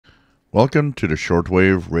Welcome to the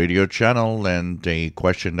Shortwave Radio channel and a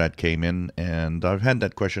question that came in, and I've had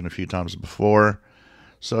that question a few times before.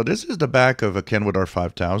 So this is the back of a Kenwood R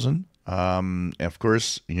 5000. Of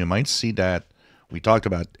course, you might see that we talked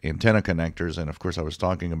about antenna connectors, and of course I was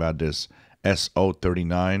talking about this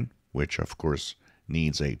SO39, which of course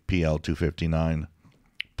needs a PL259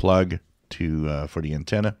 plug for the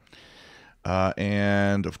antenna.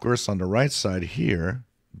 And of course on the right side here,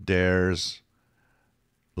 there's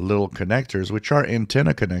little connectors, which are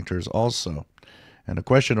antenna connectors also. And the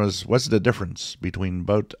question was, what's the difference between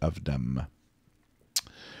both of them?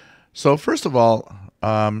 So first of all,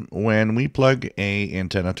 when we plug a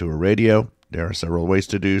antenna to a radio, there are several ways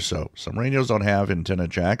to do so. Some radios don't have antenna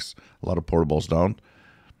jacks. A lot of portables don't.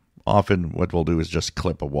 Often what we'll do is just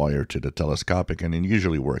clip a wire to the telescopic, and it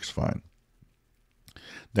usually works fine.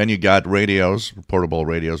 Then you got radios, portable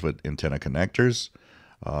radios with antenna connectors.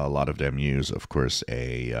 A lot of them use, of course,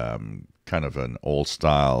 a kind of an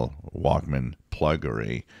old-style Walkman plug or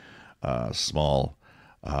a small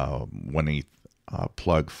 1/8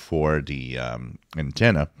 plug for the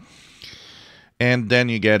antenna. And then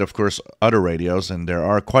you get, of course, other radios, and there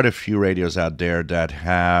are quite a few radios out there that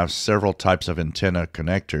have several types of antenna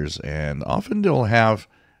connectors, and often they'll have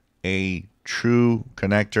a true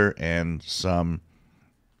connector and some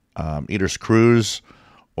either screws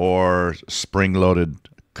or spring-loaded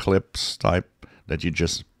clips type that you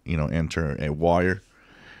just enter a wire.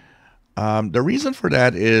 The reason for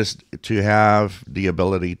that is to have the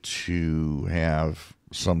ability to have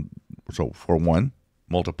for one,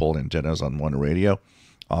 multiple antennas on one radio.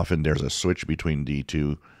 Often there's a switch between the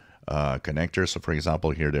two connectors. So for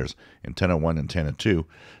example, here there's antenna 1, antenna 2.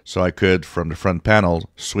 So I could, from the front panel,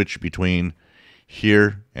 switch between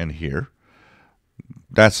here and here.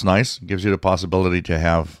 That's nice. Gives you the possibility to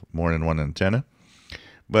have more than one antenna.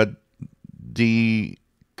 But the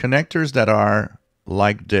connectors that are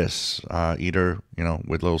like this, either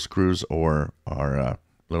with little screws or are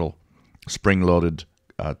little spring-loaded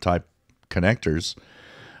type connectors,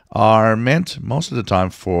 are meant most of the time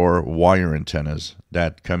for wire antennas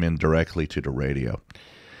that come in directly to the radio.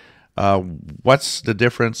 What's the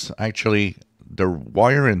difference? Actually, the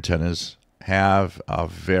wire antennas have a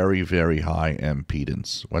very, very high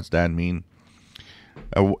impedance. What's that mean?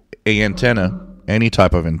 A antenna, any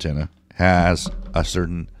type of antenna, has a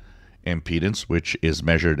certain impedance, which is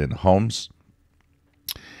measured in ohms.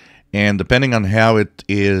 And depending on how it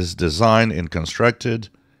is designed and constructed,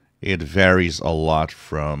 it varies a lot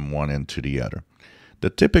from one end to the other. The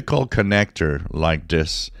typical connector like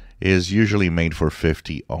this is usually made for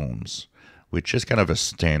 50 ohms, which is kind of a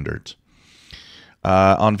standard.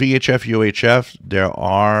 On VHF, UHF, there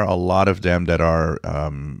are a lot of them that are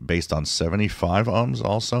based on 75 ohms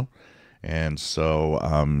also. And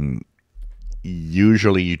so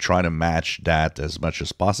usually you try to match that as much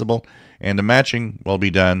as possible. And the matching will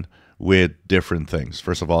be done with different things.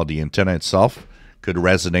 First of all, the antenna itself could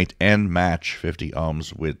resonate and match 50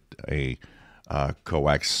 ohms with a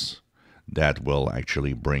coax that will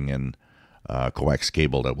actually bring in coax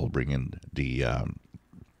cable that will bring in the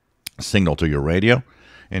signal to your radio,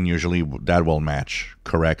 and usually that will match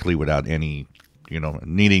correctly without any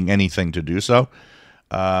needing anything to do so.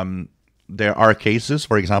 There are cases,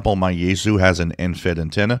 for example, my Yaesu has an end-fed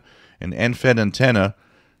antenna. An end-fed antenna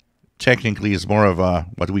technically is more of a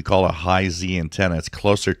what we call a high Z antenna. It's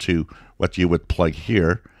closer to what you would plug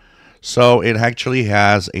here. So it actually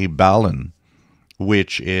has a balun,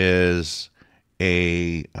 which is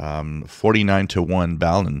a 49-to-1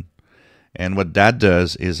 balun. And what that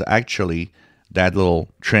does is actually that little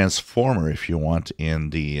transformer, if you want,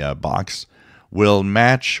 in the box will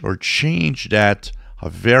match or change that a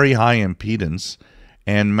very high impedance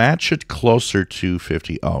and match it closer to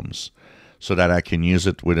 50 ohms so that I can use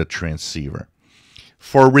it with a transceiver.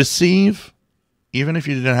 For receive, even if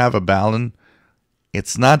you didn't have a balun,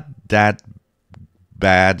 it's not that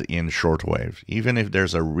bad in shortwave. Even if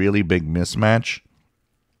there's a really big mismatch,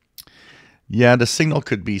 yeah, the signal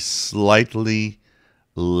could be slightly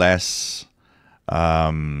less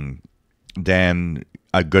than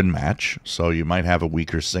a good match. So you might have a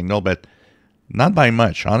weaker signal, but not by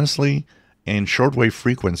much. Honestly, in shortwave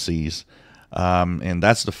frequencies, and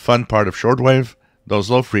that's the fun part of shortwave, those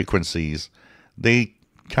low frequencies, they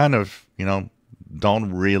kind of,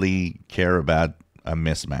 don't really care about a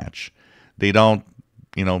mismatch. They don't,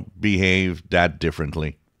 behave that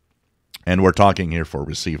differently. And we're talking here for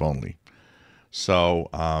receive only. So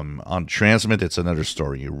on transmit, it's another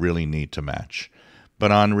story. You really need to match. But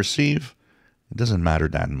on receive, it doesn't matter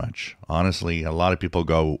that much. Honestly, a lot of people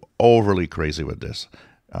go overly crazy with this.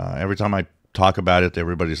 Every time I talk about it,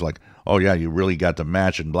 everybody's like, oh yeah, you really got the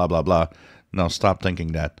match and blah, blah, blah. No, stop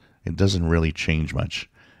thinking that. It doesn't really change much.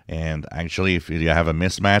 And actually, if you have a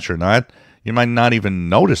mismatch or not, you might not even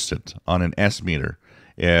notice it on an S meter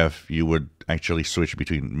if you would actually switch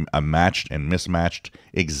between a matched and mismatched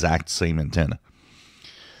exact same antenna.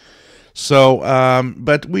 So,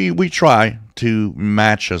 but we try to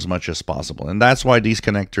match as much as possible. And that's why these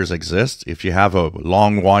connectors exist. If you have a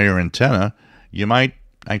long wire antenna, you might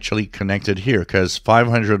actually connect it here because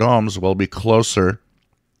 500 ohms will be closer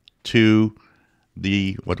to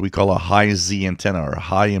the what we call a high Z antenna or a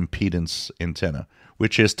high impedance antenna,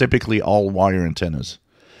 which is typically all wire antennas.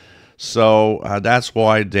 So that's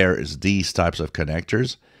why there is these types of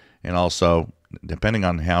connectors. And also, depending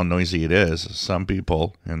on how noisy it is, some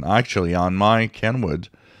people, and actually on my Kenwood,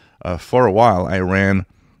 for a while I ran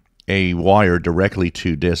a wire directly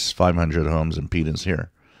to this 500 ohms impedance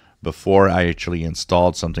here before I actually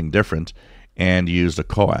installed something different and used a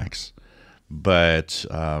coax. But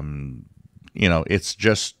you know, it's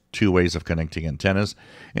just two ways of connecting antennas,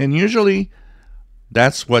 and usually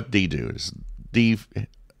that's what they do. Is the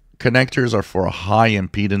connectors are for high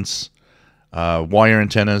impedance wire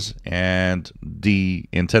antennas, and the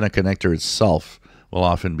antenna connector itself will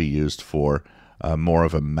often be used for more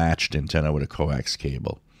of a matched antenna with a coax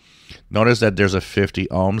cable. Notice that there's a 50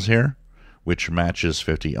 ohms here, which matches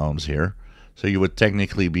 50 ohms here. So you would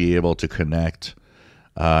technically be able to connect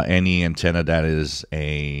any antenna that is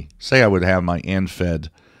a, say I would have my end fed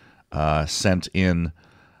sent in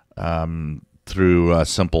through a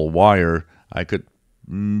simple wire. I could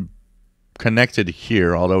connect it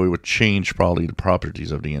here, although it would change probably the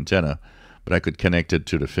properties of the antenna, but I could connect it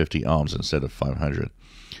to the 50 ohms instead of 500.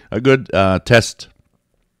 A good test,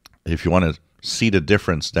 if you want to see the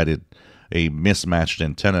difference that a mismatched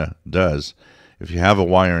antenna does, if you have a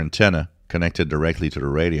wire antenna connected directly to the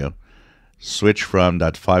radio, switch from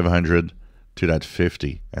that 500 to that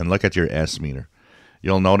 50 and look at your S meter.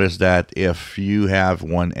 You'll notice that if you have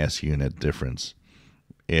one S unit difference,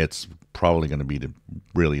 it's probably going to be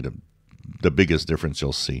the biggest difference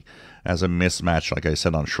you'll see. As a mismatch, like I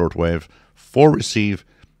said, on shortwave, for receive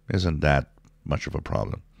isn't that much of a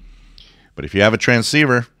problem. But if you have a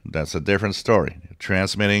transceiver, that's a different story.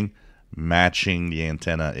 Transmitting, matching the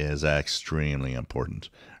antenna is extremely important,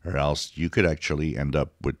 or else you could actually end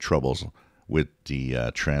up with troubles with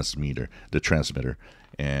the transmitter,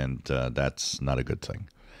 and that's not a good thing.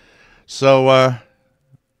 So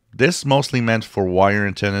this mostly meant for wire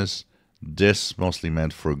antennas. This mostly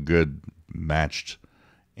meant for good matched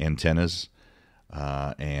antennas,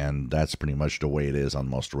 and that's pretty much the way it is on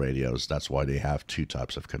most radios. That's why they have two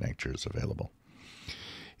types of connectors available.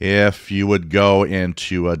 If you would go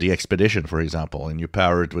into the Expedition, for example, and you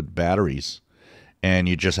power it with batteries, and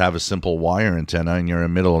you just have a simple wire antenna and you're in the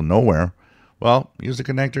middle of nowhere, well, use the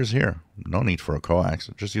connectors here. No need for a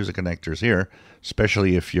coax. Just use the connectors here,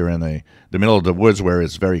 especially if you're in the middle of the woods where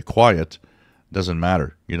it's very quiet. Doesn't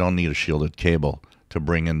matter. You don't need a shielded cable to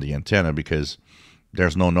bring in the antenna because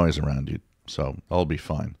there's no noise around you. So I'll be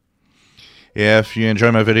fine. If you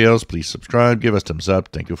enjoy my videos, please subscribe, give us a thumbs up.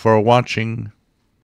 Thank you for watching.